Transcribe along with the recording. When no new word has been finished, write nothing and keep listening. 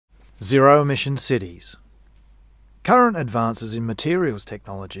Zero Emission Cities. Current advances in materials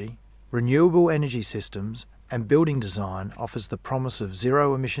technology, renewable energy systems and building design offers the promise of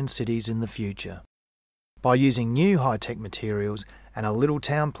zero-emission cities in the future. By using new high-tech materials and a little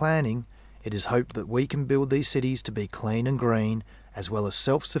town planning, it is hoped that we can build these cities to be clean and green, as well as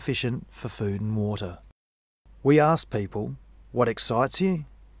self-sufficient for food and water. We asked people, what excites you?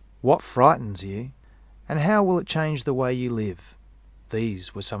 What frightens you? And how will it change the way you live?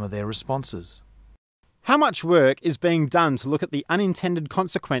 These were some of their responses. How much work is being done to look at the unintended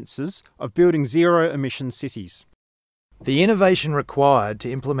consequences of building zero-emission cities? The innovation required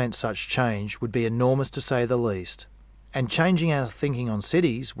to implement such change would be enormous to say the least, and changing our thinking on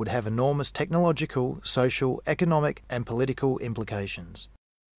cities would have enormous technological, social, economic and political implications.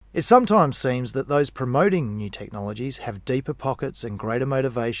 It sometimes seems that those promoting new technologies have deeper pockets and greater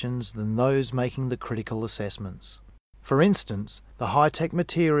motivations than those making the critical assessments. For instance, the high-tech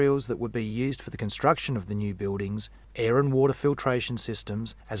materials that would be used for the construction of the new buildings, air and water filtration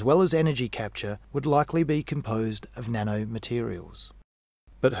systems, as well as energy capture, would likely be composed of nanomaterials.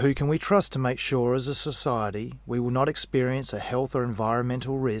 But who can we trust to make sure as a society we will not experience a health or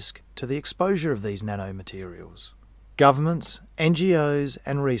environmental risk to the exposure of these nanomaterials? Governments, NGOs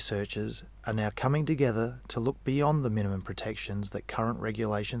and researchers are now coming together to look beyond the minimum protections that current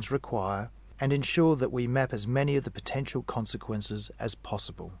regulations require and ensure that we map as many of the potential consequences as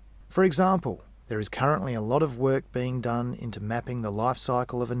possible. For example, there is currently a lot of work being done into mapping the life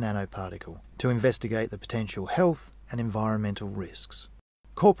cycle of a nanoparticle to investigate the potential health and environmental risks.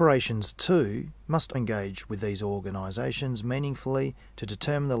 Corporations too must engage with these organisations meaningfully to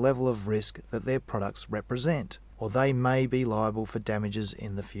determine the level of risk that their products represent, or they may be liable for damages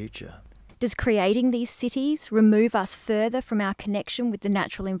in the future. Does creating these cities remove us further from our connection with the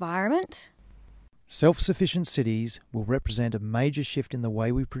natural environment? Self-sufficient cities will represent a major shift in the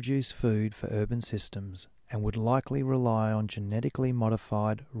way we produce food for urban systems and would likely rely on genetically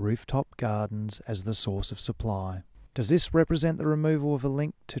modified rooftop gardens as the source of supply. Does this represent the removal of a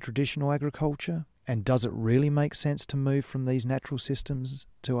link to traditional agriculture? And does it really make sense to move from these natural systems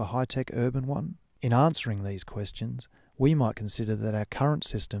to a high-tech urban one? In answering these questions, we might consider that our current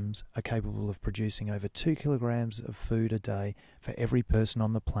systems are capable of producing over 2 kilograms of food a day for every person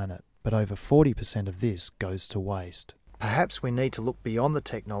on the planet, but over 40% of this goes to waste. Perhaps we need to look beyond the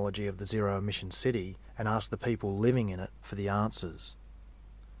technology of the zero-emission city and ask the people living in it for the answers.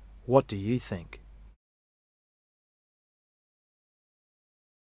 What do you think?